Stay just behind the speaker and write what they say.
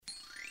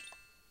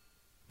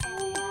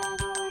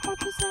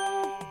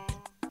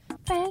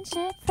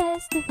Friendship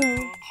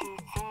Festival.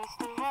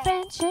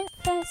 Friendship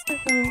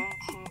Festival.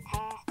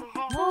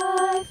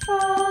 Live from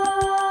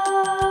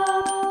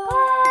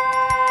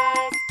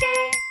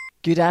Glasgow.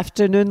 Good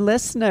afternoon,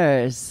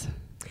 listeners.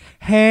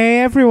 Hey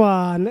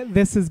everyone,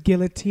 this is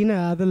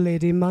Guillotina, the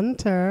Lady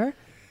Munter.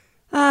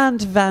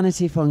 And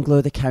Vanity von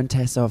Glow, the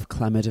Countess of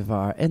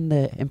Klamadivar in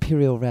the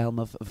imperial realm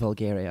of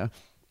Bulgaria.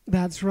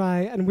 That's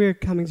right, and we're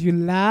coming to you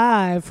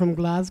live from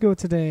Glasgow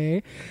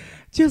today,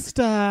 just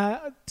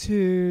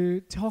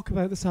to talk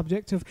about the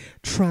subject of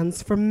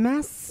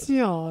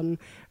transformation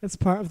as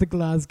part of the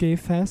Glasgow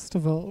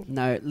Festival.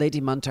 Now,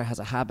 Lady Munter has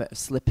a habit of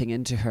slipping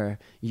into her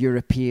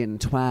European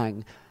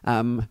twang.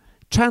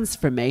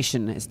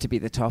 Transformation is to be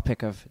the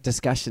topic of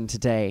discussion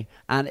today,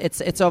 and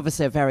it's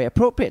obviously a very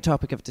appropriate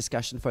topic of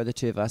discussion for the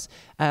two of us,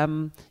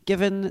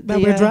 given That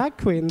we're drag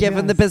queens,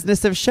 given the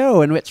business of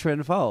show in which we're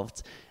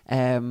involved.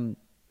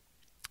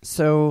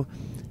 So,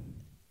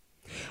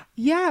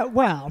 yeah,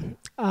 well,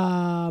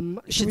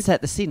 should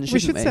set the scene, shouldn't we? We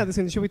should set the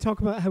scene. Should we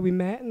talk about how we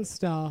met and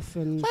stuff?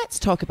 And let's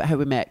talk about how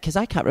we met, because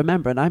I can't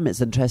remember, and I'm as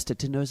interested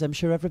to know as I'm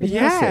sure everybody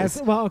else yes,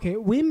 is. well, okay,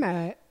 we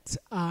met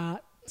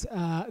at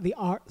the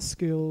art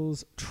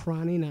school's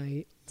tranny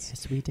night.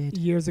 Yes, we did.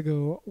 Years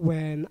ago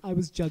when I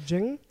was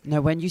judging.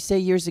 Now, when you say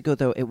years ago,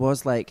 though, it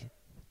was like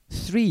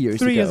 3 years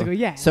ago. 3 years ago,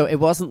 yeah. So it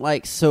wasn't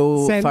like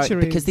so far,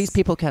 Centuries. because these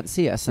people can't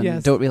see us and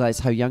Yes. don't realise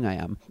how young I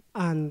am.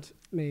 And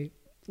me,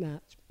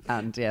 Natch.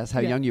 And yes,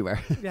 how Yeah. young you were.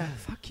 Yeah,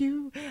 fuck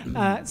you.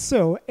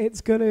 So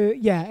it's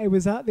it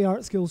was at the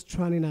art school's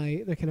tranny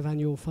night, the kind of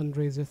annual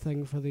fundraiser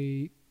thing for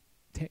the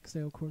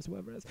textile course,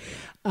 whatever it is.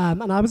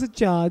 And I was a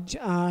judge,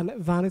 and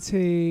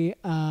Vanity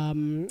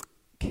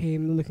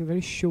came looking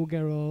very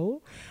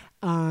showgirl,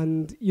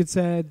 and you'd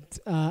said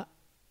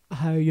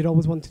how you'd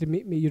always wanted to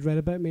meet me. You'd read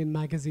about me in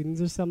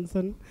magazines or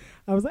something.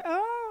 I was like,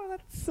 oh,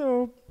 that's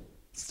so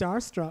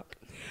starstruck.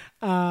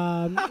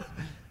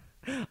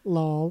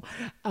 Lol.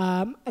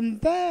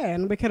 And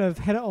then we kind of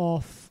hit it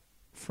off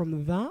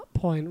from that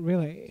point,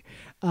 really.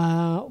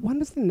 When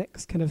was the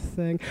next kind of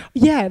thing?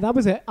 Yeah, that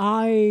was it.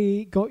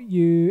 I got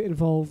you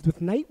involved with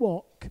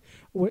Nightwalk,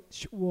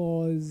 which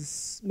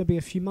was maybe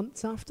a few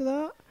months after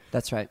that.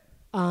 That's right.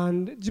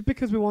 And just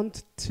because we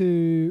wanted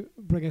to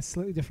bring a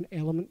slightly different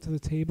element to the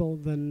table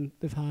than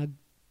they've had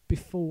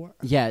before.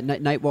 Yeah,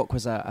 Nightwalk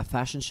was a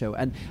fashion show.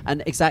 And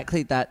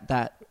exactly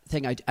that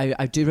thing,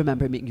 I do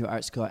remember meeting you at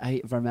art school.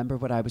 I remember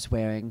what I was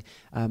wearing.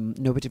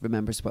 Nobody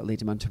remembers what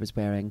Lady Munter was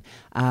wearing.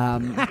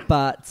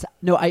 But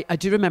no, I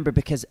do remember,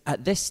 because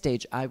at this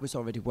stage I was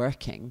already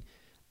working,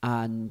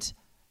 and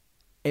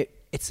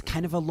it's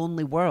kind of a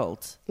lonely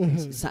world.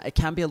 Mm-hmm. It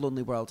can be a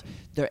lonely world.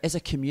 There is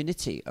a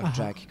community of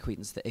drag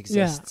queens that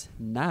exists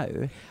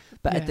now.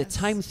 But at the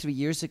time, 3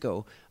 years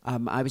ago,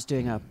 I was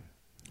doing a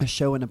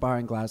show in a bar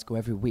in Glasgow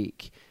every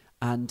week,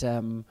 and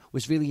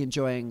was really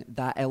enjoying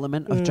that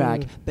element of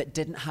drag, but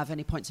didn't have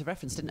any points of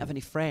reference, didn't have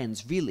any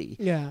friends, really,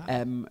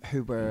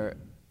 who were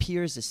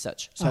peers as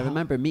such. So I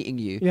remember meeting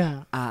you,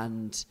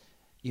 and...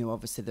 You know,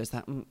 obviously there's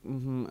that,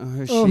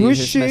 who's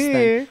she?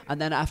 Thing. And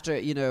then after,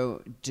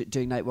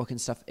 doing Nightwalk and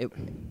stuff,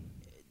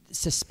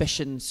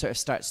 suspicion sort of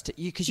starts to,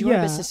 because you were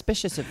a bit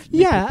suspicious of people.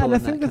 Yeah, and I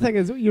think the thing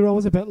is, you're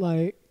always a bit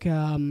like,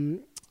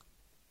 when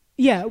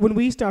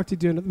we started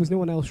doing it, there was no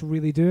one else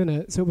really doing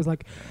it. So it was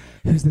like,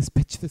 who's this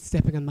bitch that's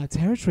stepping on my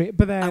territory?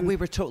 But then... And we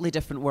were totally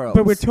different worlds.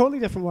 But we're totally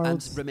different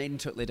worlds. And remain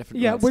totally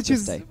different worlds. Yeah, which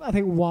is, I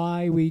think,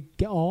 why we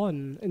get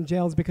on in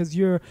gels, because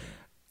you're...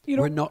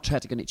 we're not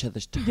treading on each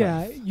other's turf.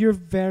 Yeah, you're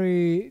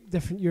very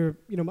different. You're,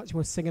 much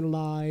more singing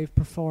live,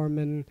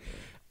 performing.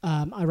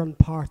 I run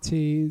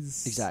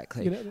parties.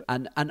 Exactly.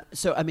 And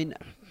so, I mean,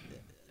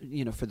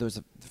 for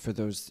those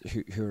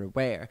who are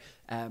aware,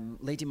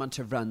 Lady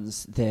Munter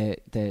runs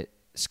the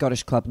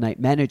Scottish club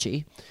night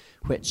Menergy,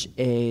 which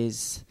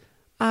is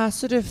a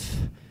sort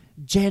of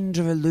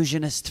gender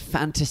illusionist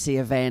fantasy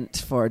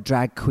event for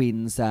drag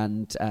queens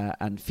and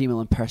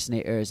female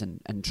impersonators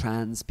and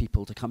trans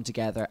people to come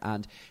together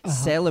and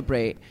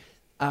celebrate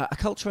a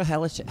cultural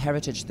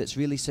heritage that's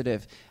really sort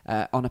of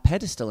on a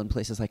pedestal in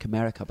places like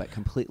America, but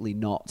completely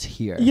not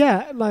here.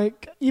 Yeah,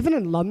 like even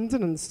in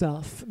London and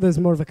stuff, there's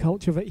more of a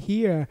culture of it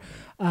here.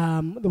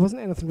 There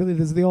wasn't anything really.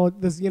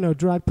 There's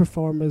drag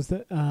performers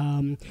that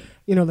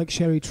like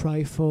Sherry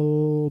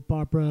Trifle,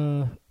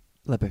 Barbara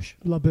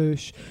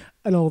LaBouche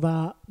and all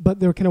that, but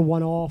they're kind of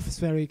one-offs,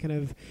 very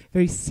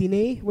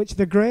scene-y, which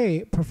they're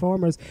great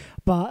performers,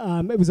 but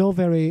it was all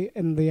very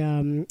in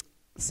the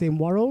same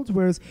world,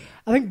 whereas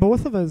I think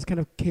both of us kind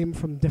of came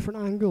from different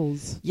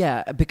angles.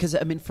 Yeah, because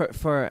I mean,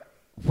 for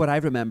what I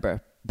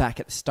remember back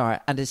at the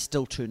start, and is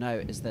still true now,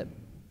 is that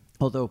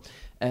although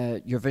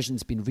your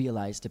vision's been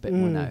realised a bit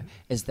more now,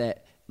 is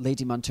that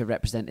Lady Munter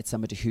represented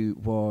somebody who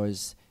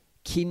was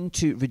keen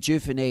to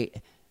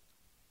rejuvenate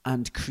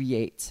and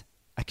create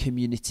a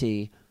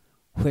community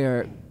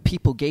where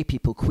gay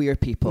people, queer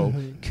people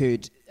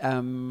could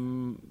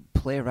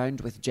play around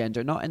with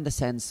gender, not in the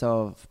sense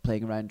of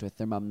playing around with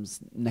their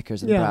mum's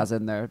knickers and bras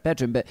in their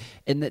bedroom, but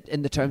in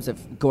the terms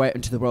of go out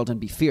into the world and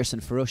be fierce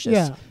and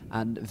ferocious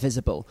and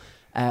visible.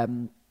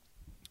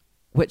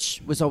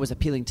 which was always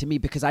appealing to me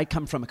because I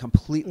come from a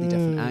completely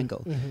different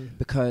angle.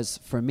 Because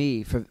for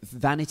me, for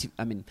Vanity,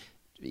 I mean,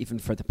 even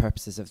for the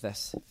purposes of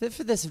this,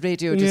 for this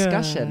radio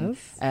discussion,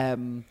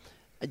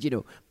 you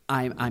know,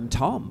 I'm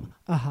Tom,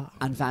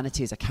 and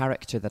Vanity is a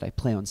character that I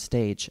play on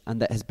stage,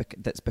 and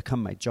that's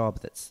become my job.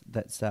 That's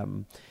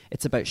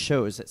it's about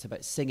shows, it's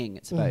about singing,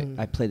 it's about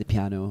I play the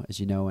piano, as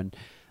you know, and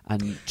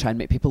try and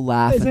make people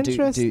laugh. It's and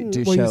interesting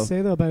do what show. you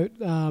say though about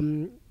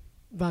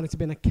Vanity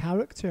being a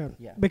character,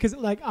 Yeah. because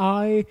like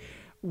I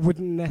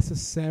wouldn't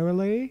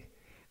necessarily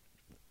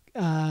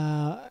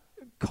I'd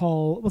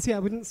call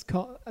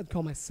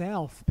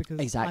myself because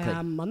Exactly. I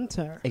am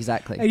Munter.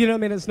 Exactly. You know what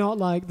I mean? It's not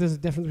like there's a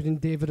difference between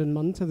David and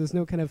Munter. There's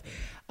no kind of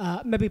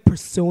maybe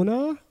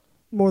persona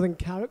more than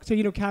character.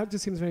 You know, character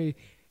seems very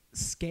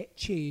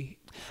sketchy.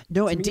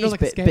 No, to me, indeed, you know,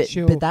 like a sketch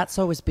show. but that's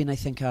always been, I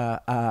think,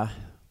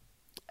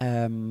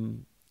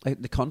 like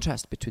the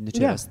contrast between the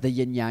two of us, the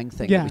yin yang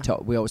thing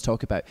that we always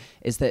talk about,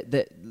 is that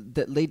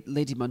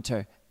Lady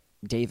Munter,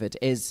 David,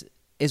 is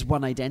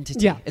one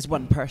identity, is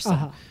one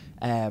person.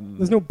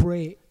 There's no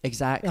break.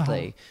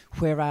 Exactly.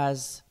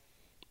 Whereas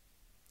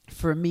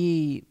for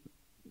me,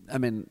 I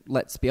mean,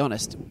 let's be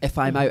honest, if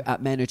I'm out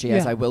at Menergy,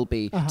 as I will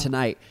be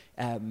tonight,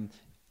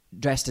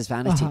 dressed as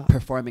Vanity,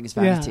 performing as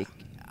Vanity,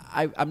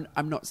 I'm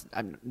not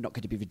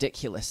going to be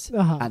ridiculous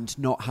and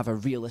not have a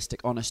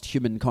realistic, honest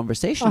human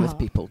conversation with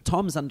people.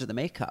 Tom's under the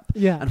makeup.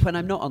 And when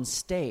I'm not on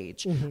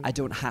stage, I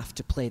don't have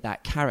to play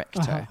that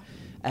character.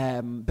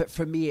 But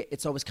for me,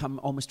 it's always come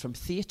almost from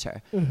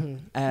theatre.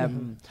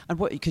 And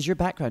because your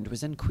background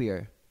was in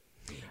queer.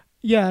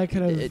 Yeah,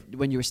 kind of.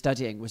 When you were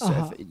studying, was sort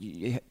of,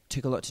 you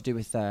took a lot to do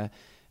with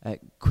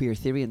queer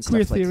theory and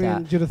queer stuff like theory that.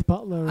 and Judith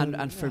Butler.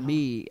 And for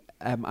me,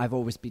 I've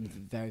always been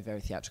very,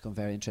 very theatrical and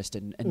very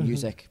interested in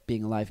music,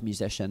 being a live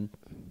musician.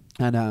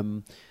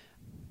 And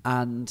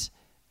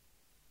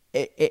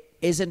it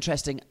is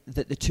interesting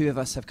that the two of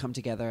us have come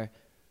together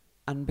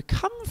and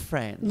become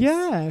friends.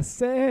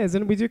 Yes, it is.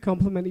 And we do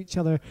complement each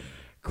other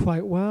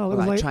quite well.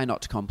 Well, I try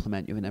not to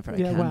compliment you whenever I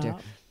can, dear.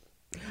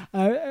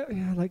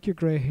 I like your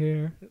grey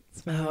hair.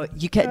 It's very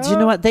do you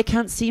know what? They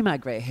can't see my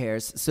grey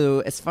hairs.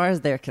 So as far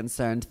as they're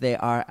concerned, they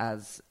are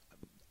as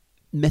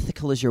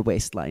mythical as your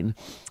waistline.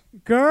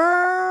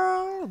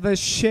 Girl, the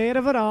shade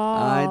of it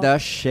all. The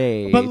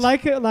shade. But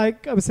like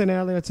I was saying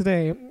earlier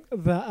today,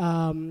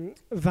 that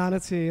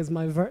Vanity is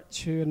my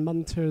virtue and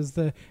Munter is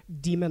the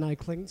demon I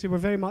cling to. We're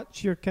very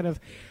much your kind of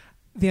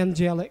the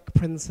angelic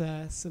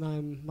princess, and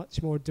I'm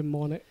much more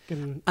demonic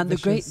and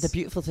vicious. The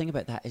beautiful thing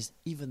about that is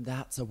even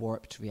that's a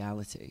warped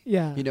reality.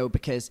 Yeah, you know,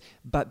 because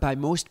by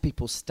most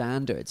people's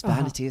standards,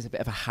 Vanity is a bit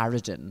of a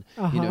harridan.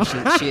 You know,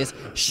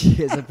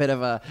 she is a bit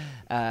of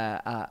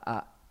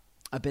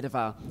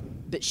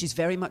but she's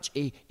very much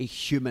a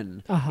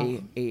human,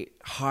 a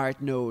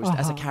hard-nosed,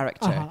 as a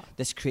character,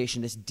 this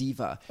creation, this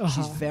diva.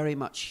 She's very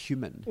much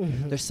human.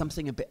 There's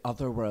something a bit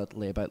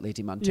otherworldly about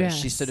Lady Munter. Yes.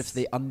 She's sort of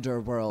the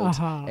underworld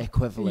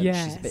equivalent.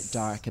 Yes. She's a bit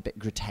dark, a bit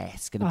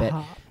grotesque, and a bit...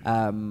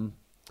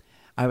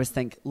 I always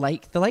think,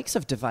 like the likes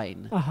of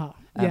Divine,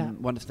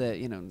 one of the,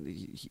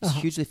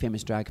 hugely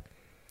famous drag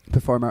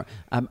performer,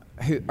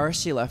 who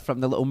Ursula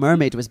from The Little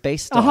Mermaid was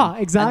based on.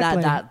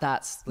 Exactly. And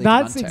that's Lady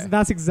Munter.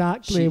 That's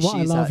exactly what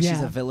I love.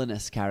 She's a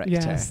villainous character.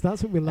 Yes,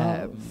 that's what we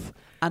love.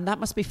 And that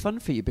must be fun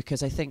for you,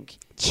 because I think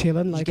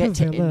chilling like you get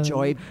a to villain.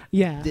 enjoy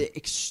Yeah. the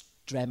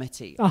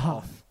extremity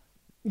of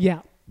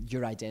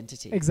your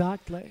identity.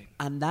 Exactly.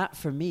 And that,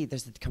 for me,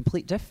 there's a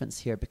complete difference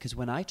here, because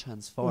when I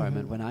transform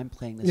and when I'm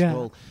playing this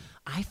role,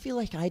 I feel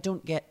like I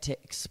don't get to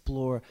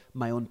explore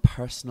my own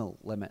personal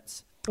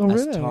limits. Oh,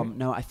 as really? Tom.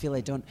 No, I feel I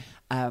don't.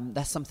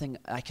 That's something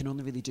I can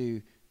only really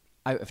do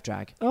out of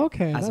drag.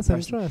 Okay, as that's a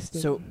person.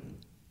 interesting. So,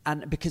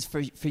 and because for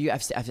you,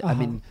 I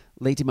mean,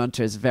 Lady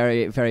Munter is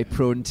very, very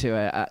prone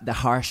to the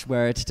harsh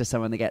word to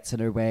someone that gets in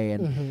her way,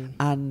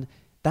 and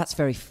that's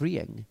very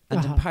freeing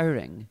and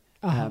empowering.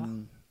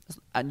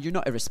 And you're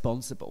not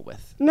irresponsible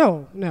with.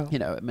 No. You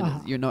know, I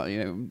mean, you're not,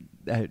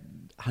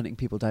 hunting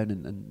people down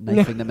and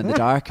knifing them in the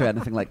dark or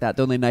anything like that.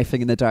 The only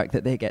knifing in the dark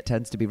that they get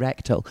tends to be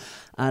rectal,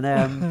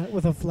 and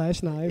with a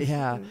flesh knife.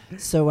 Yeah.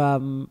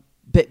 So,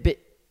 but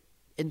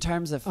in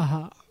terms of,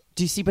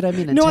 do you see what I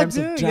mean? In terms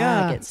of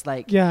drag, it's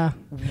like I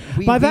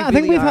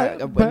think we've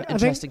had an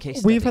interesting case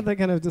study. We've had that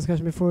kind of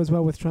discussion before as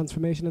well with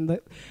transformation, and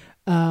that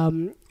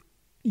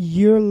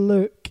your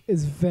look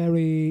is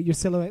your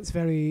silhouette's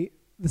very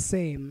the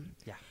same.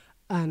 Yeah.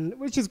 And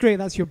which is great.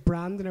 That's your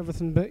brand and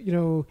everything, but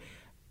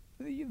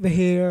the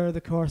hair, the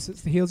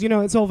corsets, the heels,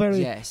 it's all very...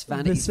 Yes,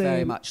 Vanity's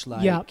very much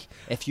like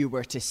if you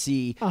were to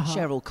see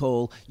Cheryl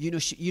Cole, you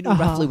know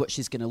roughly what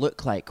she's going to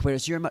look like,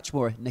 whereas you're much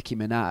more Nicki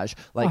Minaj.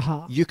 Like,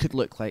 you could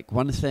look like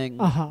one thing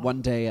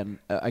one day and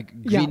a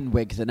green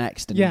wig the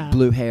next, and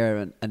blue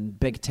hair and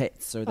big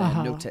tits, or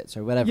then no tits,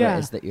 or whatever it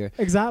is that you're...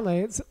 Exactly.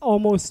 It's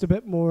almost a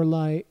bit more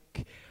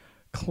like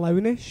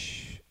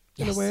clownish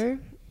in a way.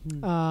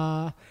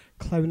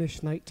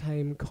 Clownish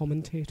nighttime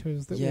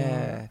commentators that we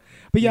are.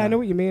 But I know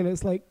what you mean.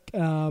 It's like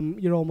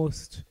you're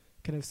almost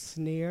kind of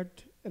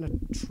snared in a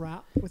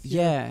trap with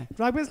your Yeah.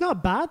 drag, but it's not a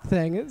bad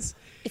thing.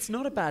 It's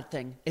not a bad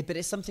thing, but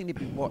it's something to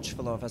be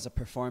watchful of as a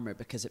performer,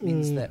 because it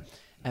means that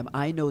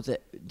I know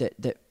that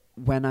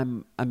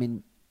when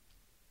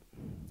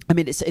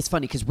it's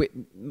funny because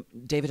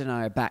David and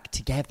I are back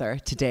together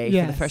today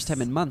for the first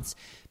time in months,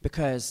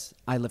 because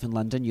I live in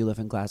London, you live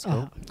in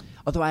Glasgow.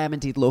 Although I am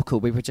indeed local.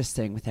 We were just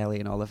saying with Ellie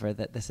and Oliver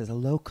that this is a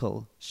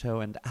local show,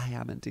 and I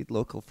am indeed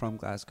local from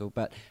Glasgow.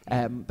 But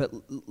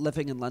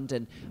living in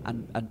London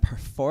and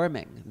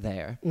performing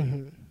there,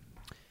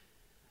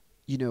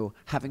 you know,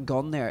 having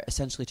gone there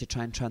essentially to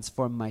try and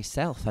transform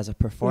myself as a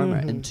performer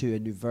into a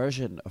new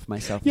version of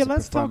myself as a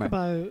let's performer. talk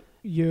about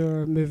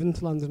your moving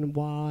to London and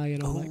why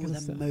and all that kind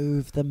of stuff.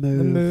 The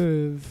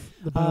move.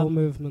 The bowel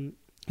movement.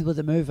 Well,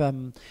 the move,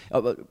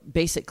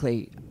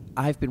 basically,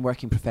 I've been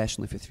working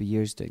professionally for 3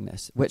 years doing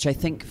this, which I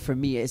think for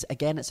me is,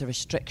 again, it's a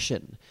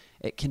restriction.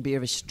 It can be a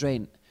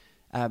restraint.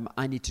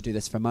 I need to do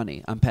this for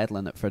money. I'm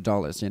peddling it for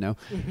dollars, you know.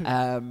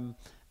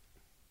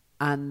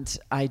 And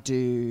I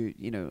do,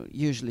 you know,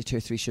 usually 2 or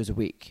 3 shows a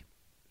week.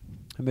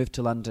 I moved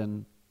to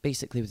London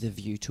basically with a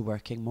view to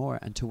working more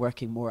and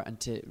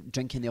to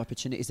drinking the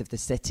opportunities of the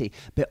city.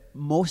 But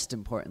most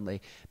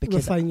importantly,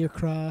 because refine your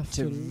craft.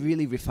 to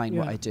really refine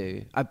what yeah. I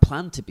do. I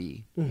plan to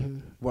be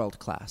world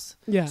class.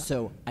 Yeah.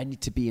 So I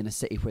need to be in a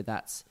city where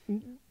that's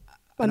an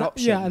an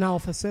option. Yeah, an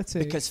alpha city.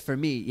 Because for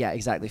me, yeah,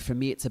 exactly. For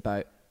me, it's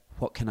about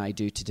what can I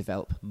do to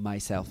develop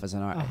myself as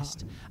an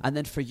artist. And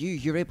then for you,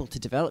 you're able to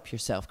develop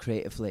yourself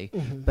creatively,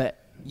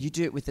 but you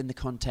do it within the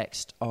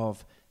context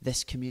of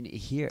this community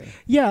here.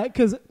 Yeah,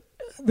 because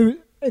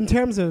in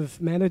terms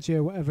of manager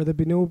or whatever, there'd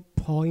be no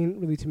point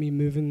really to me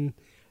moving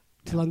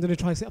to London to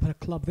try to set up a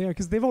club there,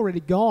 because they've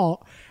already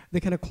got the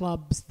kind of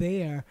clubs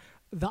there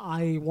that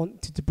I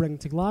wanted to bring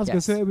to Glasgow.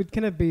 Yes. So it would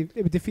kind of be,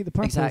 it would defeat the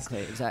purpose.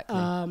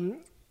 Exactly.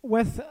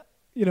 With,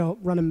 you know,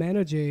 running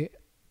Menergy,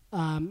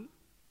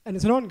 and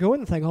it's an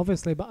ongoing thing,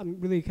 obviously, but I'm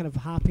really kind of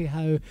happy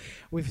how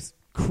we've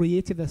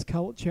created this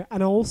culture.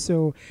 And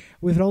also,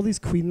 we've had all these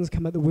queens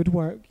come out the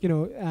woodwork, you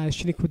know,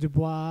 Shaniqua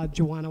Dubois,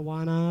 Joanna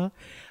Wana,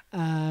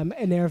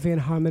 Enerve and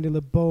Harmony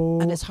LeBeau.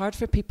 And it's hard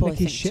for people,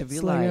 Nikki I think, to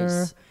Schitzlinger,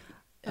 realise,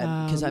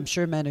 because I'm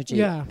sure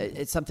Menergy,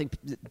 it's something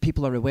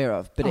people are aware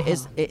of, but it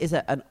is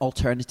an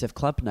alternative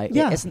club night.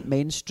 Yeah. It isn't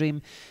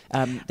mainstream. The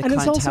And it's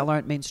clientele also-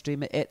 aren't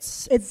mainstream.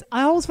 It's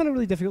I always find it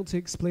really difficult to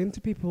explain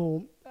to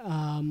people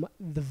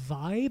the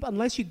vibe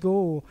unless you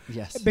go,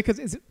 yes, because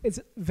it's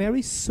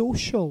very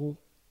social,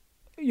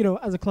 you know,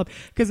 as a club,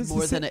 because it's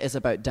more than it is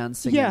about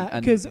dancing yeah,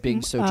 and 'cause,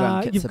 being so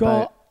drunk. It's you've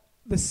about got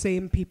the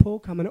same people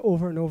coming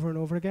over and over and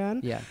over again.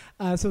 yeah.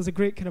 So it's a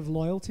great kind of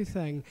loyalty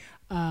thing,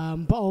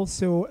 but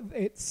also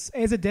it's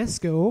a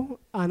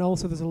disco, and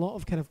also there's a lot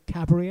of kind of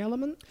cabaret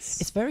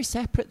elements. It's very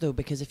separate though,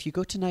 because if you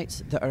go to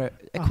nights that are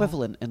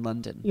equivalent in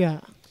London, yeah,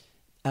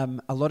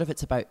 a lot of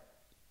it's about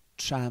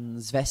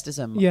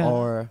transvestism Yeah.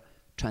 or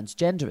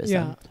transgenderism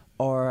Yeah.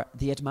 or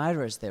the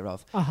admirers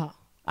thereof.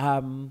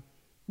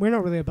 We're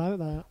not really about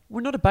that.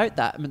 We're not about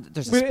that. I mean,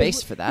 there's a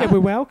space for that. Yeah, we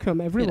welcome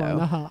you everyone.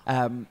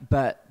 know.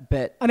 But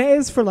And it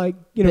is for, like,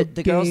 you know, but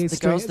the gay, girls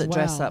straight that as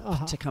dress well.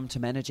 up to come to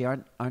Menergy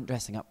aren't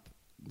dressing up.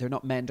 They're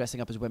not men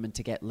dressing up as women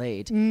to get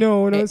laid.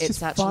 No, it's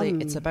just actually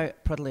fun. it's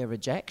about probably a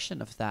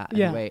rejection of that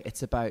Yeah. in a way.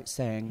 It's about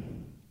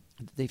saying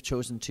they've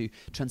chosen to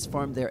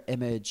transform their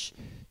image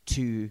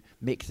to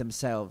make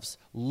themselves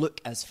look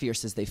as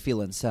fierce as they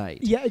feel inside.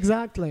 Yeah,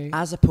 exactly.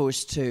 As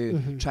opposed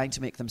to trying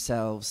to make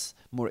themselves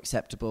more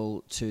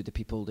acceptable to the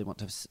people they want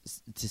to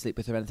to sleep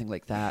with or anything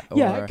like that.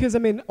 Yeah, because I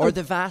mean, or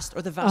the vast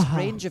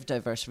range of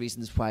diverse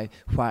reasons why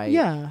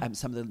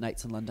some of the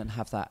nights in London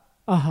have that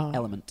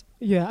element.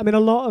 Yeah, I mean,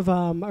 a lot of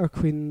our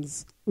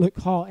queens look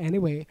hot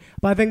anyway,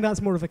 but I think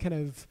that's more of a kind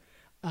of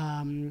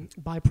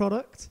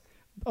byproduct,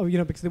 you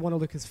know, because they want to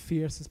look as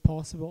fierce as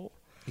possible.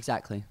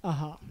 Exactly.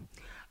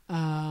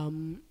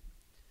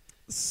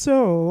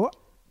 So,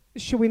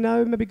 should we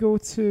now maybe go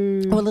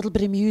to a little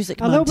bit of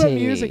music, a little bit of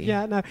Monty. music?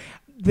 Yeah. Now,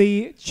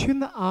 the tune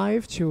that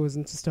I've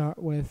chosen to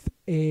start with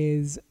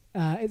is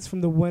it's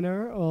from the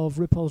winner of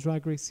RuPaul's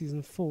Drag Race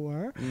season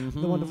 4,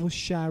 the wonderful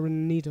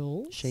Sharon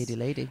Needles, Shady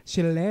Lady,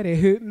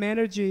 who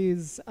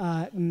Menergy's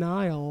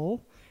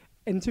Niall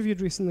interviewed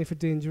recently for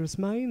Dangerous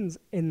Minds,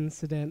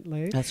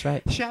 incidentally. That's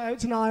right. Shout out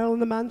to Niall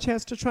and the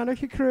Manchester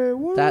Tranarchy crew.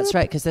 Whoop. That's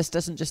right, because this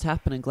doesn't just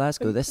happen in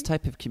Glasgow. This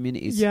type of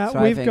community is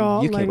thriving we've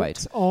got UK-wide.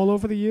 links all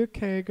over the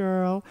UK,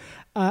 girl.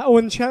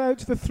 And shout out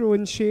to the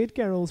Throwing Shade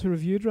girls who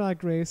reviewed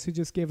Drag Race, who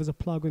just gave us a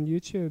plug on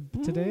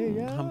YouTube today.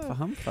 Yeah.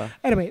 Humpha.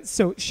 Anyway,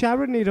 so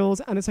Sharon Needles,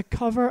 and it's a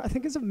cover, I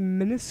think it's of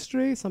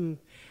Ministry, some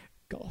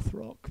goth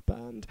rock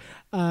band,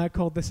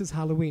 called This Is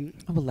Halloween.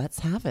 Oh, well,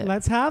 let's have it.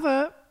 Let's have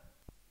it.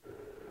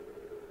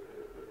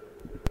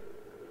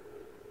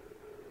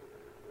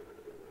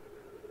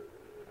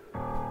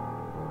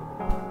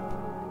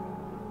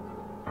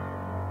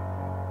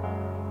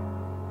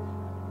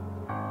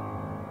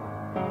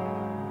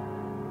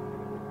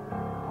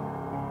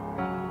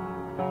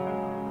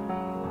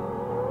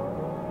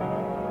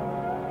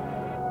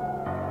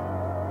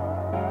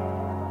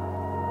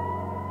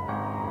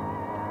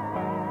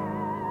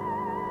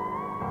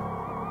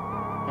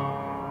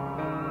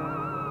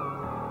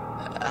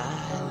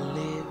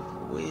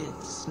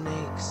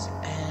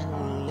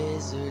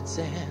 birds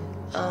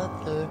and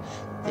other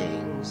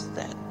things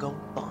that go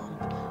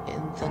bump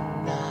in the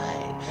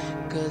night.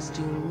 'Cause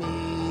to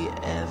me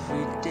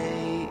every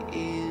day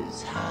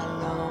is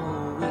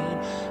Halloween.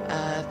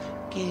 I've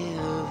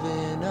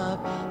given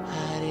up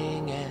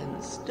hiding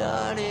and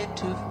started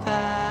to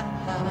fight.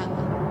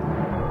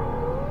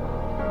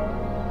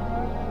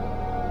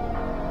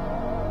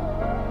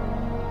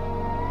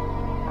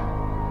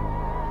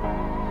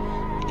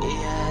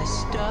 Yeah, I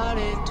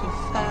started to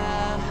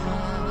fight.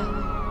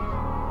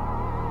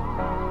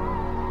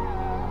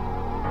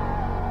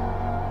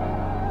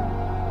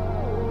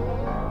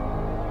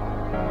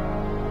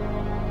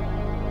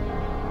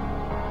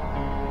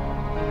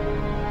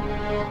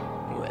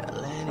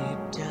 Well,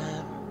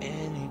 anytime,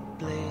 any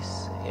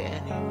place,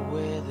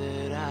 anywhere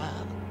that I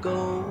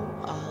go,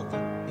 all the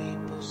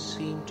people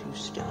seem to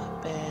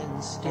stop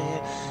and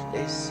stare.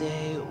 They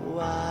say,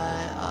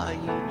 why are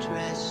you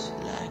dressed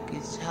like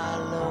it's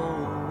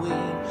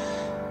Halloween?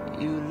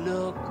 You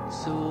look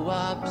so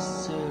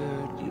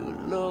absurd, you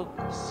look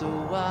so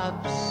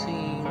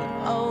obscene.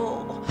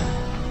 Oh,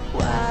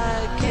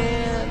 why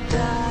can't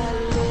I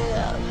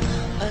live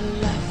a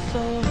life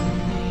for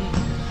me?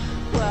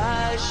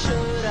 Why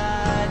should I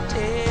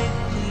take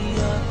the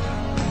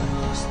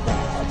abuse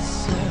that's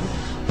served?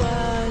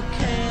 Why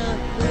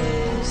can't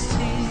they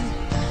see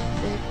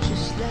they're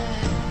just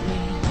like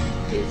me?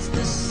 It's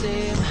the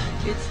same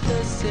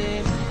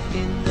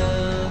in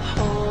the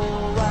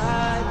whole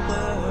wide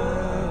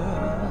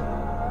world.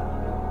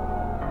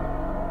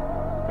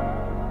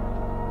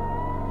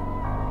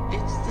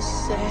 It's the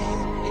same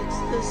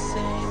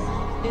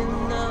in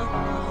the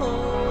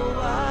whole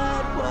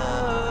wide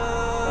world.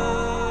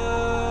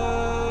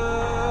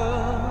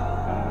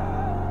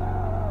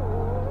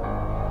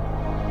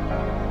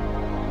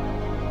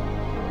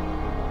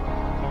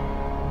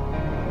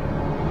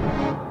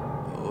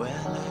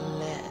 Well, I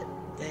let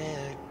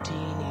their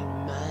teeny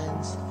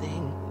minds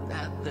think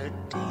that they're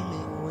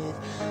dealing with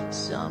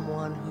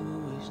someone who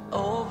is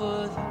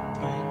over the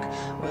brink.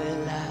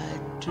 Well, I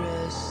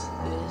dress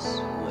this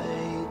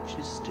way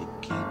just to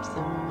keep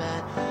them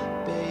at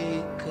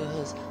bay,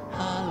 'cause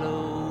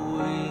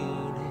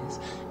Halloween is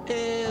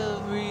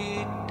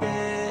every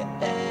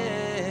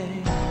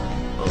day.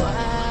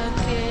 Why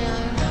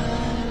can't I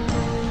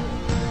live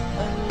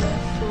a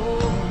life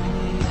for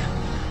me?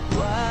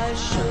 Why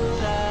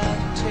should I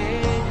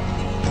take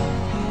the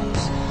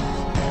abuse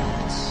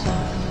that's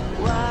served?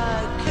 Why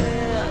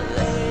can't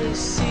they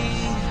see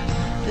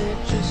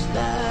they're just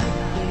like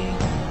me?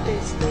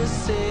 It's the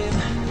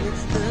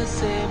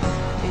same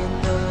in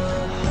the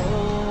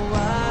whole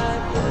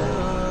wide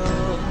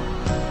world.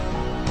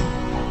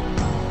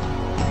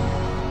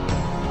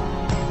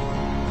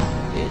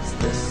 It's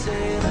the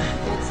same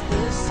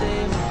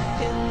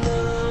in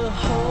the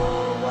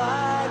whole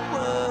wide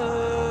world.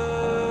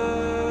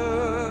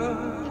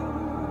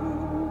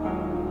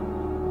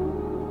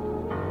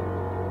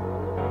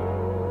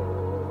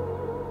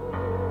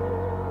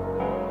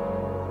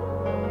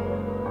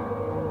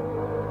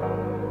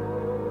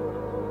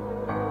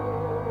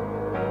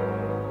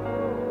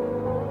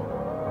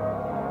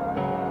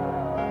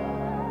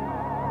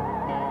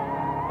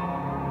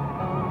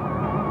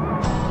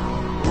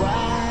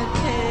 Why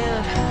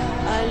can't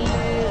I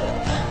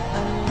live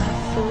a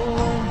life for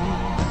me?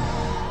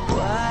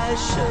 Why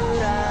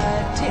should I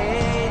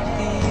take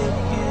the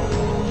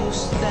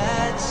abuse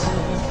that's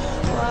served?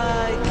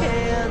 Why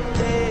can't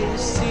they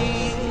see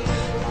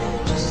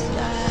they're just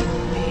like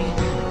me?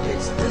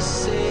 It's the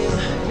same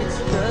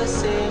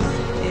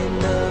in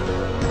the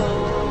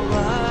whole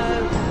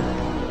wide world.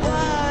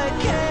 Why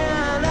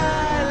can't I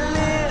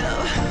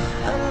live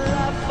a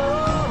life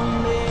for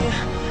me?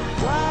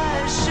 Why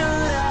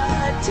should I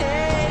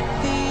take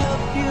the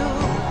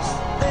abuse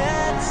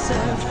that's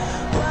served?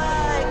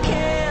 Why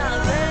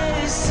can't they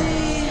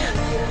see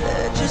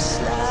they're just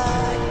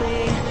like me?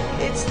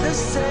 It's the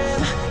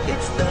same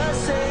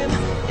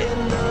in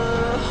the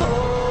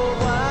whole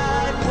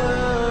wide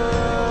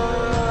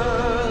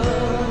world.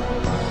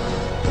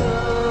 The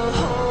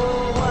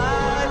whole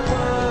wide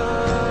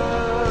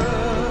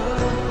world.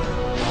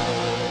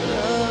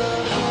 The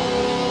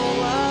whole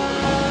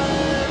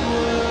wide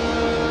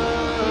world.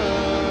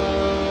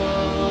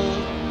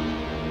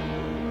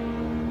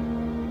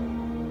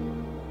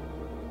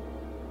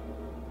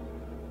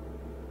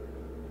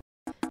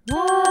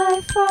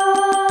 Live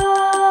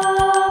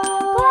from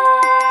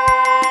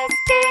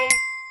Glasgow.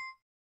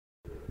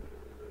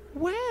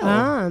 Well,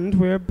 And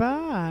we're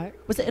back.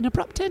 was it an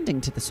abrupt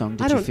ending to the song, I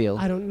did you don't feel?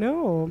 I don't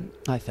know.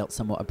 I felt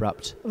somewhat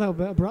abrupt. A little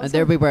bit abrupt. And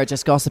there we were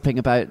just gossiping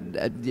about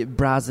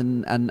bras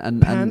and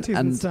Panties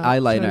and stuff, I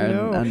eyeliner.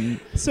 know. And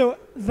So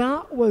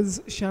that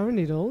was Sharon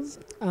Needles,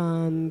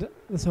 and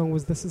the song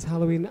was "This Is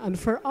Halloween." And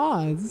for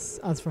us,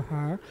 as for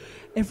her,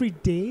 every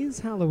day is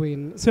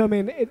Halloween. So I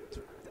mean,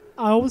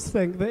 I always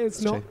think that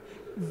it's not true.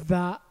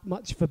 that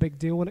much of a big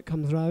deal when it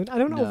comes around. I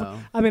don't know. No.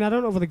 I mean, I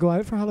don't know if they go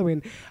out for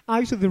Halloween.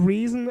 Actually, the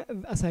reason,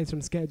 aside from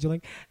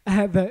scheduling,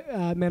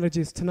 that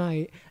manages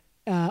tonight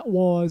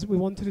was we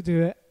wanted to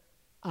do it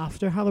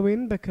after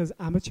Halloween because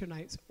Amateur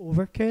Night's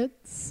over,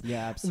 kids.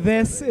 Yeah, absolutely.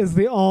 This is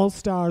the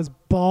All-Stars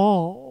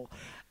Ball.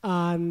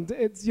 And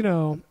it's,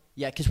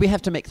 Yeah, because we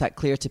have to make that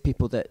clear to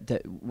people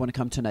that want to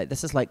come tonight.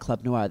 This is like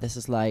Club Noir. This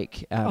is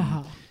like,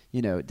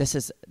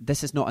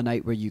 this is not a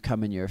night where you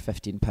come in your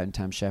 £15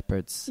 Tam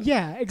Shepherd's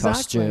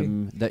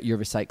costume that you're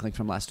recycling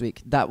from last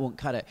week. That won't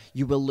cut it.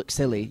 You will look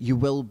silly. You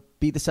will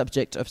be the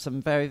subject of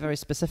some very, very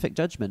specific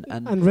judgment.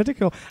 And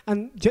ridicule.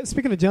 And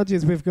speaking of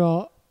judges, we've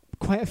got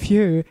quite a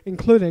few,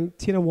 including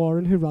Tina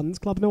Warren, who runs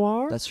Club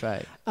Noir. That's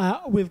right.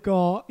 We've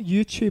got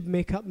YouTube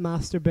makeup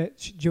master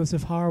bitch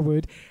Joseph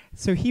Harwood.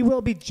 So he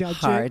will be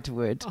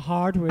judging...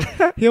 Hardwood.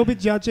 He'll be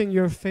judging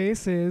your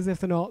faces. If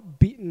they're not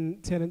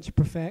beaten to an inch of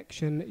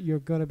perfection, you're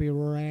going to be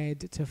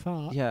red to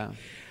fuck. Yeah.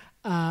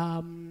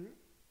 And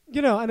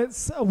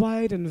it's a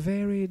wide and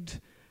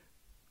varied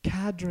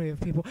cadre of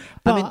people.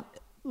 But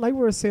like we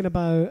were saying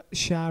about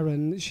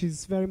Sharon,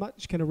 she's very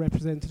much kind of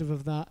representative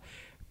of that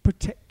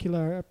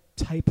particular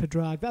type of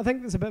drag. I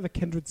think there's a bit of a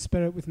kindred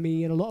spirit with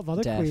me and a lot of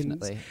other queens.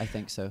 Definitely, I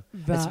think so.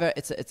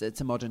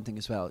 It's a modern thing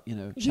as well.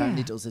 Sharon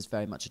Needles is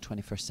very much a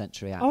 21st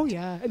century act. Oh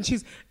yeah, and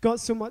she's got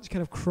so much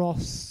kind of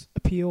cross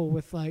appeal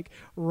with like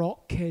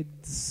rock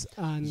kids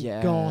and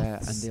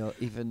goths,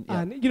 and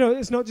and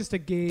it's not just a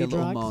gay the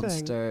drag Little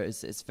Monster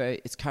thing.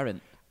 It's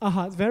current.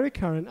 It's very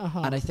current.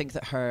 And I think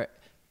that her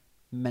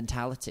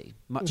mentality,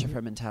 much of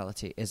her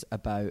mentality, is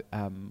about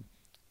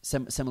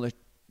similar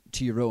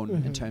to your own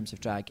in terms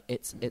of drag.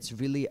 It's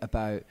really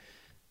about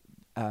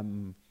a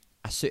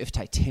suit of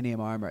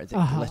titanium armor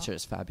that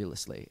glitters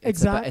fabulously.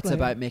 It's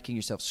about making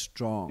yourself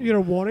strong. You're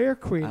a warrior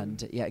queen.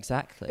 And yeah,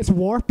 exactly. It's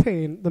war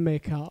paint, the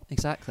makeup.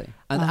 Exactly.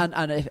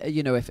 And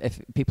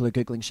if people are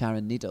Googling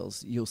Sharon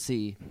Needles, you'll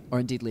see, or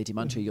indeed Lady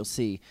Munter, you'll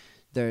see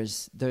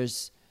there's no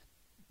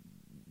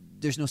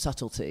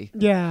subtlety.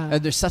 Yeah.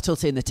 There's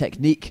subtlety in the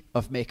technique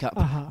of makeup,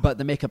 but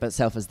the makeup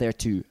itself is there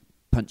to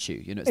punch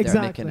you. It's there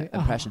to make an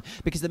impression.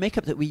 Because the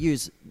makeup that we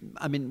use,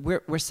 I mean,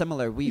 we're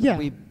similar.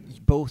 We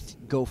both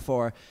go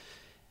for.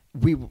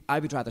 I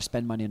would rather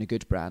spend money on a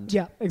good brand.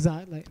 Yeah,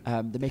 exactly.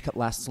 The makeup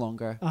lasts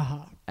longer.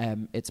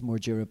 It's more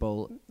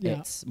durable. Yeah.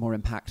 It's more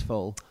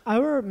impactful.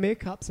 Our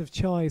makeups of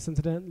choice,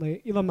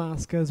 incidentally,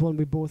 Ilamasca is one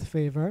we both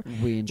favour.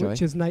 We enjoy.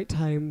 Which is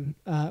nighttime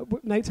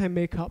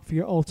makeup for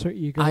your alter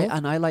ego.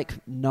 I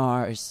like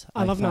NARS.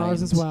 I love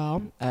NARS as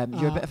well.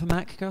 You're a bit of a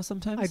MAC girl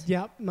sometimes?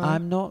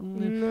 I'm not.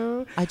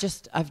 No. Do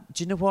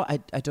you know what?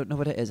 I don't know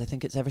what it is. I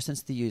think it's ever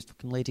since they used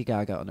fucking Lady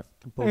Gaga on their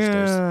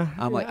posters.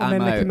 I'm like,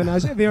 I'm out. Nicki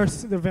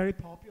Minaj, they're very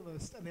popular.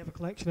 And they have a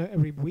collection out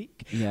every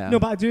week. Yeah. No,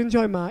 but I do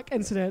enjoy MAC.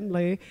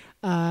 Incidentally,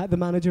 the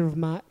manager of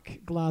MAC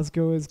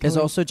Glasgow is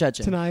also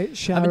judging tonight.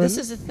 Sharon. I mean, this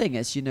is the thing: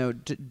 is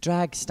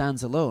drag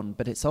stands alone,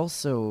 but it's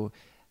also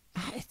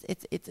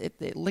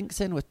it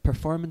links in with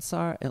performance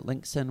art. It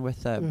links in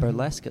with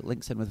burlesque. It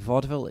links in with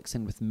vaudeville. It links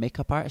in with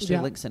makeup artistry.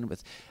 It links in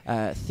with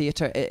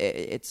theatre.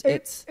 It's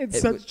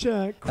such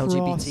a cross.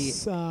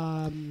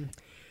 LGBT.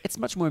 It's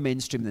much more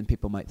mainstream than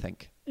people might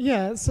think.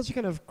 Yeah, it's such a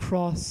kind of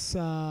cross,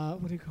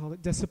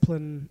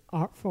 discipline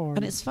art form.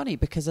 And it's funny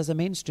because as a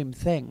mainstream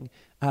thing,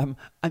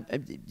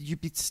 you'd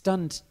be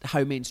stunned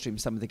how mainstream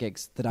some of the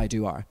gigs that I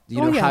do are.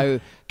 How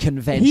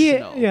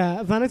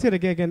conventional. Vanity had a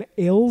gig in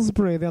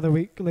Aylesbury the other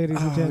week,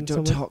 ladies and gentlemen.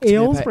 Don't talk to me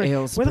about Aylesbury.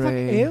 Where the fuck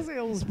is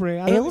Aylesbury?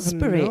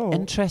 Aylesbury,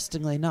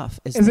 interestingly enough,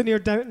 is it near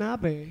Downton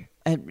Abbey?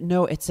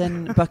 No, it's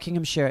in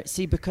Buckinghamshire.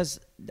 See, because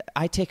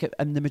I take it,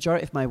 and the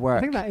majority of my work...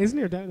 I think that is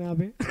near Downton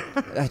Abbey.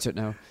 I don't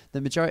know.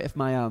 The majority of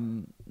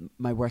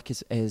my work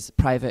is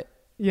private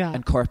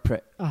and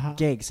corporate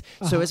gigs.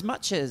 So as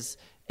much as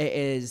it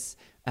is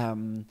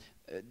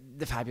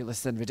the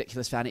fabulous and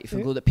ridiculous Vanity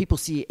Fair Glow that people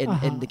see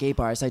in the gay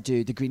bars, I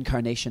do the Green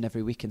Carnation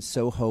every week in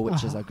Soho,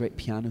 which is a great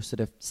piano sort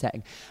of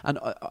setting, and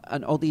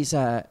all these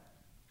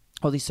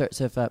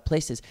sorts of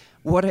places.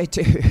 What I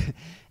do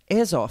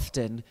is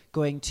often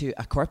going to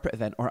a corporate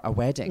event or a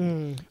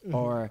wedding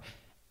or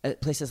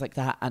places like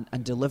that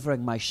and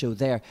delivering my show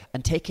there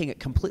and taking it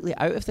completely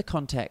out of the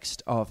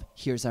context of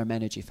here's our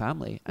Menergy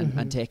family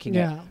and taking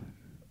it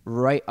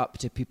right up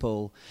to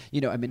people.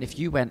 If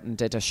you went and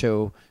did a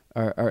show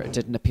or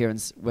did an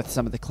appearance with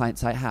some of the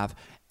clients I have,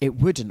 it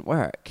wouldn't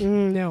work.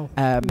 No.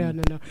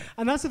 And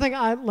that's the thing.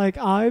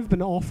 I've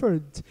been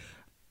offered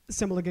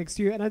similar gigs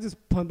to you, and I just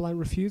point blank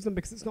refuse them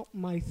because it's not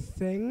my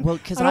thing. Well,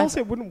 because also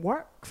it wouldn't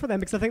work for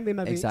them because I think they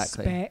maybe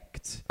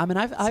expect. I mean,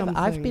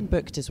 I've been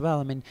booked as well.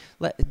 I mean,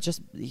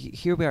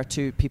 here we are,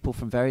 two people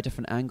from very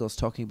different angles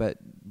talking about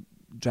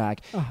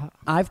drag.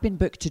 I've been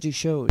booked to do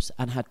shows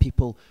and had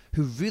people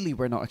who really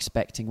were not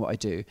expecting what I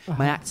do.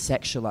 My act's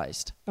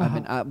sexualized. I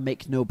mean, I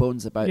make no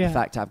bones about the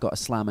fact I've got a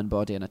slamming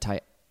body and a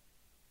tight.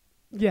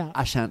 Yeah,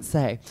 I shan't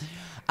say,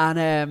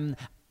 and.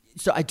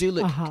 So I do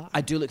look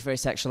very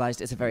sexualized.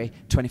 It's a very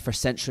 21st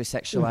century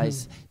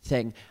sexualized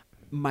thing.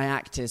 My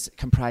act is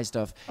comprised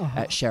of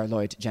Cher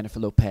Lloyd, Jennifer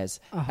Lopez.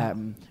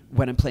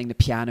 When I'm playing the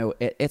piano,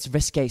 it's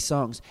risque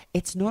songs.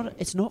 It's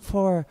not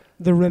for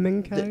the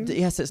rimming kind.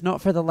 Yes, it's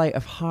not for the light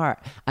of heart,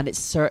 and it's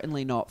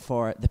certainly not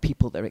for the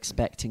people that are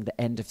expecting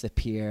the end of the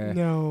pier.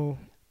 No.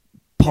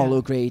 Paul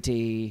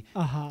O'Grady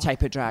Uh-huh.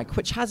 type of drag,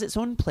 which has its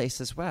own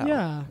place as well.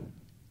 Yeah.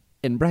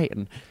 In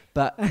Brighton,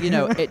 but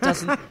it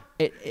doesn't.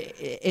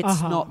 It's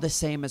Uh-huh. not the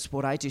same as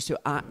what I do. So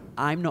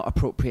I'm not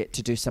appropriate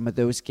to do some of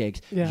those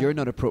gigs. Yeah. You're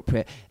not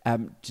appropriate,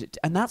 and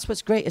that's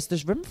what's great is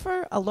there's room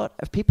for a lot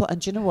of people.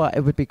 And do you know what?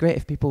 It would be great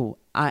if people.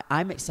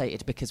 I'm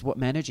excited because what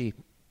Menergy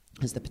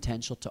has the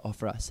potential to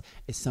offer us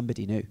is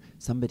somebody new,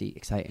 somebody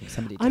exciting,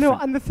 somebody different. I know,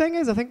 and the thing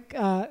is, I think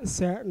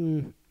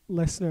certain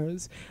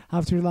listeners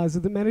have to realise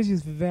that the Menergy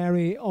is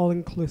very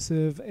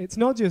all-inclusive. It's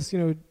not just,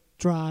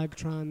 drag,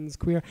 trans,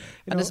 queer.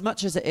 And as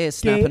much as it is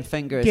gay- snapping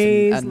fingers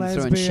gays, and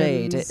throwing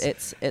shade,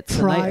 lesbians, it's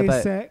a night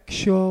about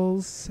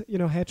trisexuals,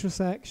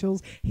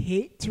 heterosexuals,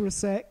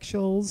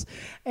 heterosexuals,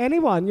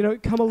 anyone,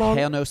 come along.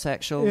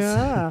 heterosexuals.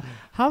 Yeah,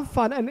 have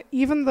fun. And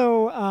even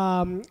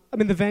though,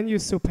 the venue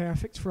is so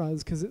perfect for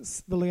us because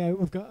it's the layout.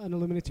 We've got an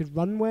illuminated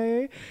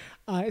runway.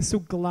 It's so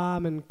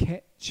glam and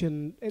kitsch,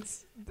 and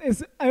it's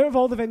out of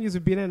all the venues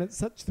we've been in, it's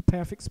such the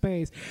perfect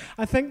space.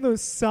 I think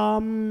there's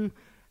some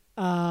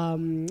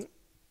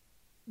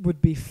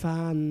would-be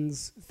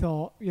fans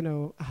thought,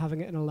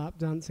 having it in a lap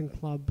dancing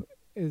club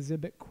is a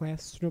bit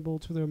questionable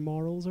to their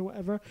morals or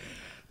whatever.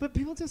 But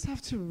people just have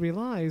to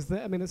realise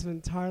that, it's an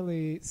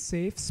entirely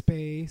safe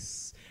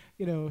space,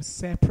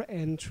 separate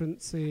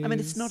entrances.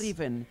 It's not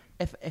even,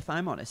 if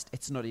I'm honest,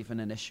 it's not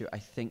even an issue. I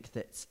think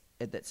that's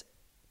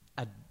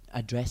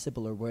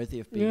addressable or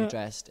worthy of being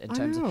addressed in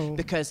terms of,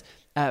 because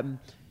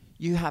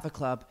you have a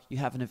club, you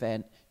have an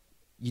event,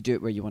 you do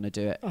it where you want to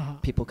do it. Uh-huh.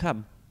 People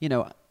come.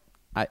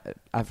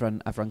 I've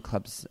run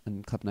clubs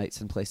and club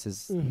nights in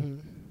places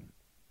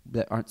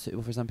that aren't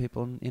suitable for some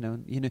people.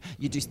 And,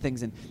 you do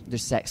things, and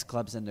there's sex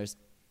clubs, and there's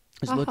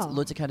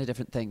loads of kind of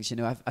different things.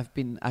 I've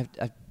been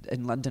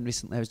in London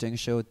recently. I was doing a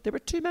show. There were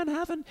two men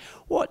having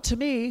what to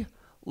me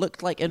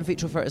looked like in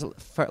vitro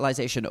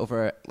fertilization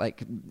over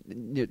like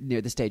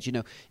near the stage.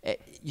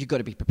 You've got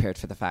to be prepared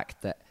for the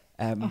fact that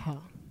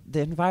the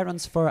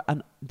environs for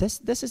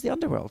this is the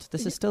underworld.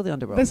 This is still the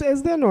underworld. This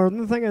is the underworld.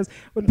 And the thing is,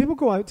 when people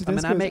go out to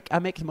discos, I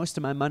make the most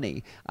of my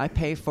money. I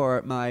pay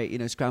for my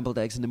scrambled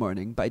eggs in the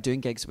morning by doing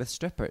gigs with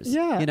strippers.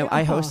 Yeah,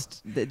 I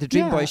host the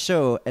Dream Boy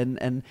show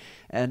in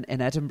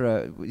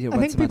Edinburgh. I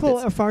think people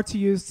are far too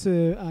used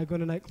to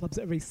going to nightclubs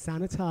that are very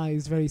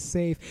sanitized, very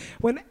safe.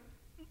 When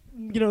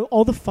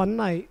all the fun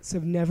nights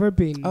have never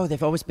been. Oh,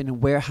 they've always been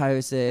in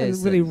warehouses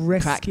and really and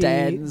risky, crack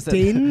dens,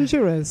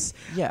 dangerous.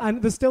 Yeah,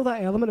 and there's still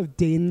that element of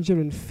danger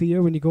and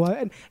fear when you go out.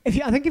 And if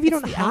you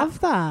don't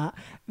have that,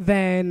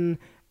 then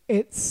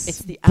it's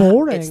the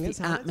boring. It's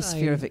the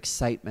atmosphere of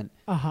excitement.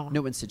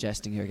 No one's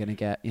suggesting you're going to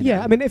get.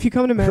 If you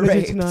come to Menergy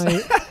raped.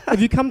 tonight,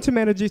 if you come to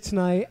Menergy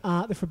tonight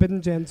at the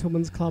Forbidden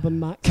Gentlemen's Club on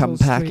Maxwell Come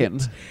packing.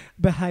 Street,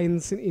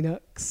 behind St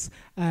Enoch's,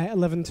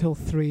 11 till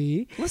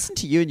 3. Listen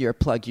to you and your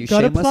plug, you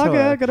Gotta shameless plug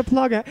whore. it, gotta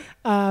plug it.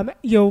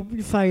 You'll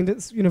find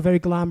it's very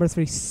glamorous,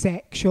 very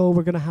sexual.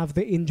 We're gonna have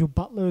the angel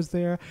butlers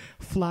there,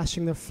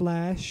 flashing their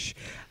flesh.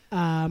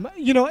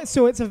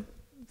 So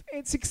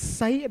it's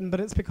exciting, but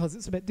it's because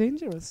it's a bit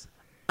dangerous.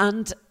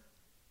 And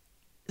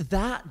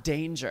that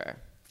danger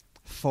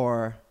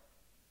for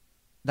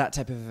that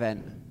type of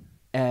event,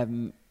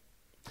 I'm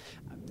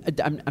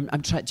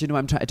trying. Do you know what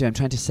I'm trying to do? I'm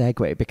trying to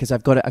segue because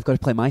I've got to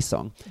play my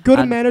song. Go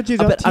to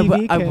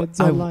Menergy.tv, kids,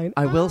 online.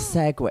 I will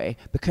segue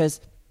because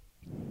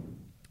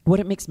what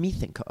it makes me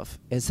think of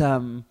is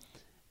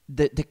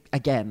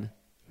again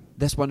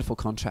this wonderful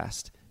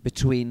contrast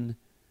between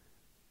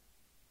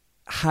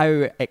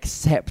how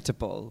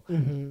acceptable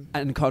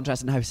and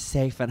contrast and how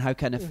safe and how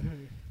kind of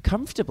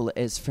comfortable it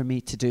is for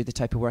me to do the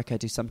type of work I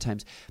do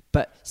sometimes,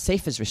 but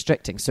safe is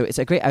restricting. So it's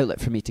a great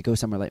outlet for me to go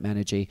somewhere like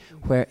Menergy,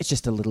 where it's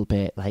just a little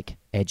bit like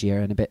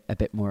edgier and a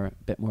bit more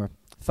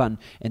fun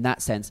in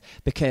that sense.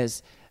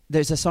 Because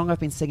there's a song I've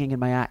been singing in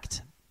my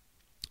act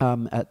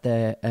at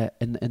the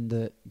in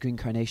the Green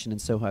Carnation in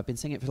Soho. I've been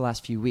singing it for the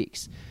last few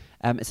weeks.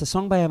 It's a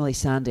song by Emily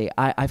Sandé.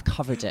 I've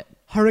covered it.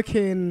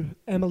 Hurricane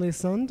Emily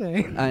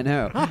Sandé. I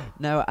know.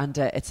 No, and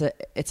it's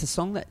a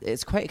song that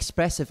it's quite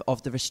expressive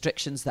of the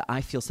restrictions that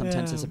I feel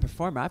sometimes as a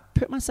performer. I've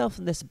put myself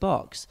in this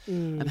box.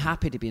 I'm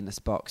happy to be in this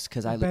box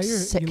because I look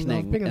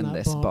sickening in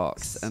this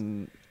box.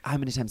 And how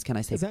many times can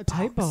I say, is that a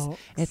tight box?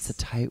 It's a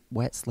tight,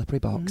 wet, slippery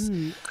box.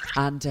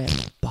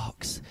 And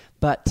box.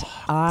 But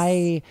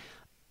I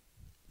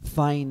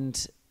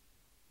find,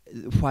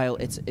 while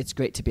it's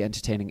great to be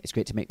entertaining, it's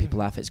great to make people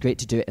laugh, it's great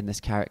to do it in this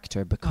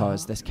character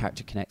because this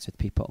character connects with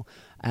people.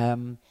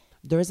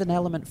 There is an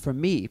element for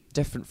me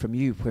different from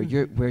you where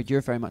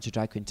you're very much a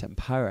drag queen to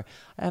empower.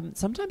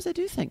 Sometimes I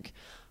do think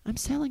I'm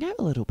selling out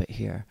a little bit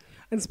here.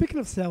 And speaking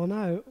of selling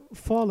out,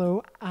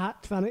 follow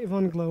at Vanity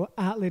Von Glow,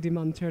 at Lady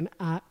Muntern,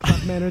 at Club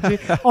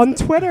Menergy on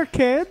Twitter,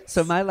 kids.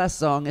 So my last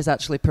song is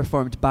actually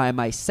performed by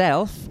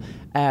myself.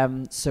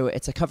 So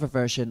it's a cover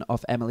version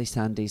of Emily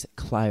Sandé's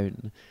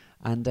Clown.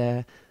 And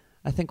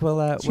I think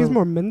she's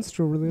more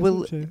minstrel,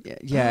 really, isn't she?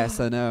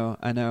 Yes, I know.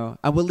 And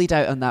we'll lead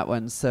out on that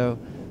one. So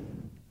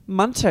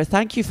Munter,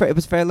 thank you for it.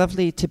 Was very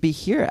lovely to be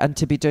here and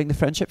to be doing the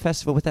Friendship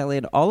Festival with Ellie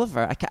and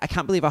Oliver. I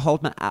can't believe I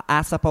hauled my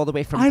ass up all the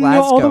way from Glasgow. I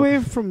know, all the way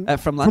from London.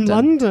 From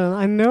London,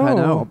 I know. I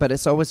know, but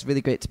it's always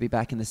really great to be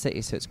back in the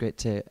city, so it's great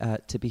to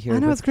be here. I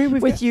know, it's great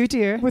with you,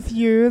 dear. With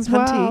you as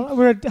Hunty. well.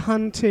 We're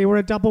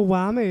a double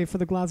whammy for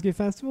the Glasgow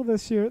Festival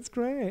this year. It's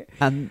great.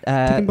 And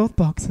ticking both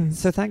boxes.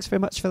 So thanks very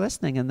much for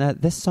listening. And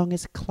this song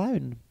is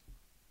Clown.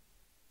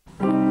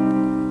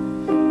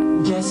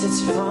 Guess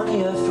it's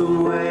funnier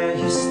from where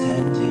you're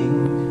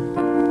standing,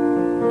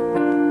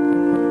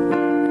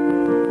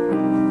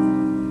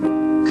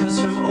 'cause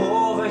from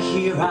over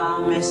here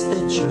I miss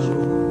the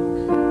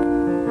joke.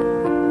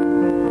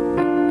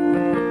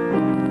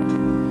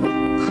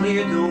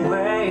 Cleared the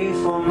way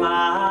for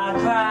my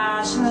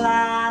crash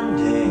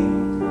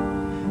landing.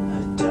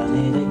 I've done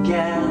it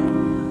again.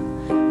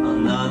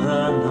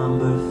 Another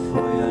number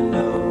for your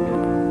nose.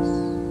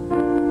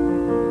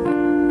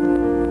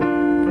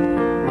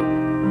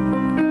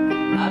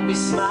 I'd be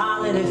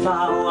smiling if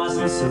I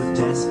wasn't so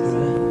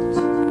desperate.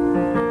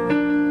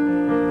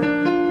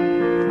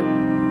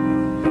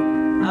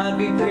 I'd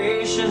be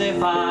patient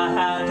if I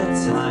had the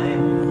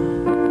time.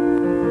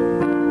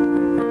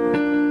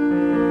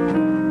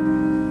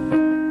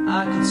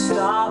 I could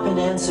stop and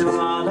answer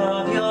all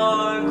of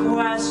your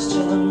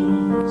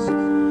questions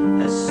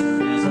as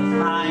soon as I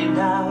find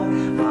out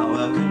how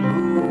I can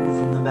move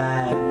from the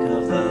back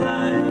of the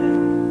line.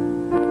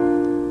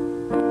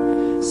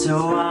 So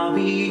I'll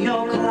be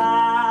your clown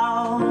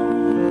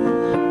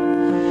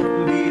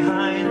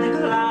behind the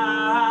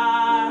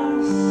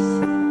glass.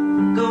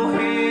 Go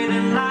ahead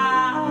and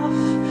laugh,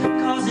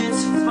 'cause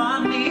it's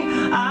funny.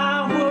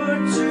 I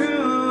would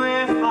too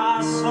if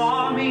I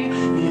saw me.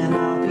 And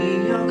I'll be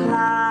your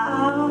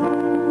clown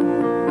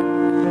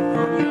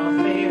on your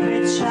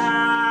favorite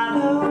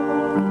channel.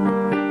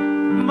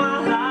 My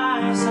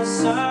life's a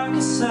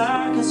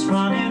circus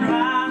running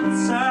round in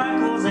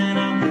circles, and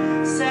I'm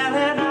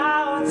selling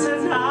out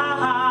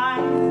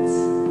tonight.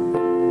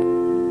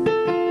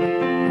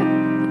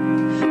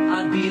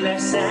 I'd be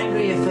less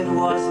angry if it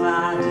was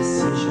my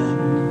decision,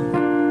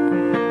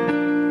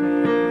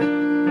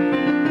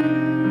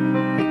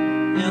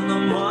 and the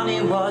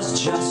money was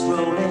just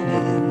rolling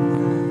in.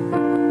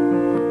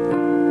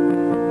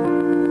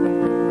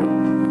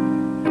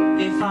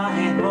 If I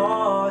had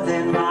more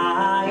than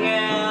my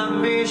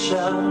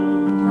ambition,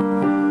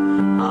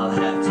 I'll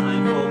have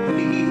time for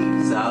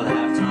please, I'll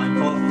have time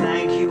for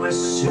thank you as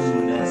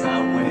soon as I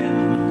win.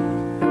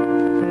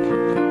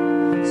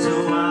 So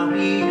I'll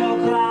be your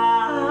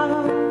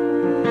clown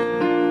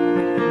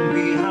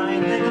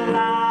behind the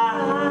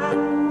glass.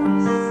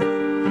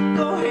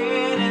 Go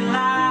ahead and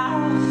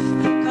laugh,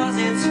 'cause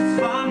it's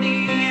funny,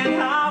 and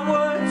I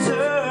would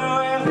too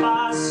if I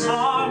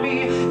saw me.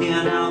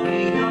 And I'll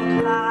be your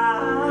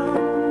clown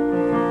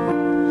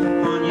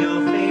on your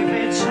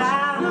favorite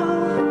channel.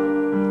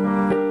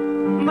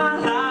 My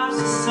life's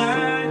a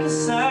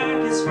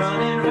circus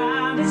running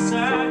round in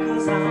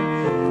circles.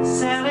 I'm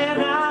selling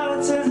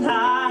out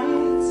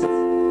tonight.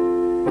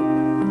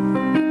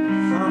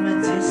 From a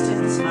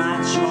distance, my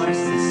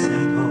choice is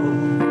simple.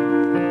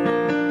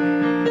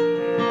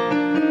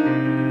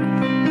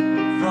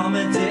 From a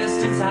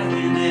distance, I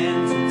can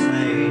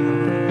entertain.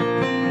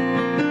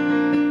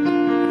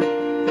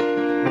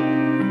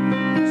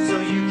 So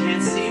you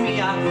can't see me,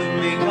 I put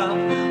makeup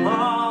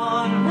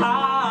on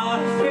my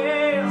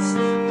face,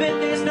 but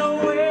there's no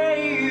way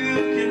you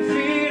can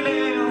feel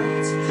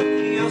it.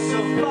 You're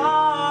so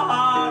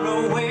far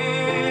away.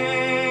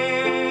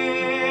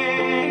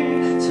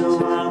 So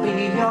I'll be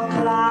your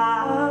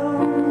clown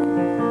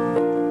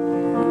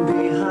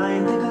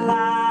behind the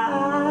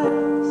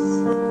glass.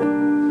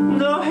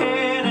 Go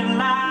ahead and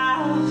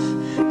laugh,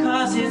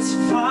 'cause it's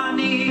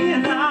funny,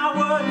 and I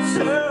would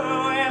too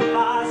if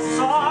I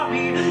saw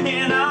me.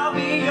 And I'll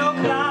be your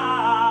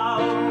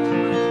clown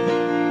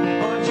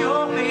on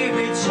your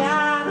favorite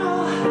channel.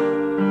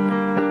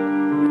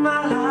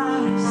 My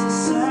life's a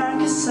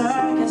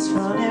circus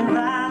running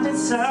round in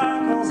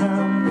circles.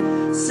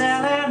 I'm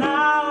selling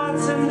out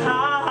tonight.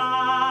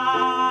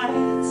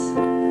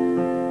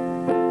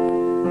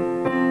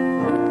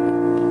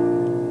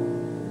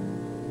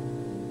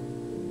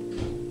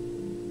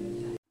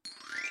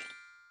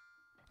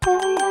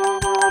 Ellie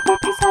and Oliver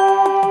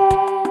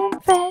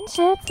present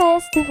Friendship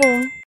Festival.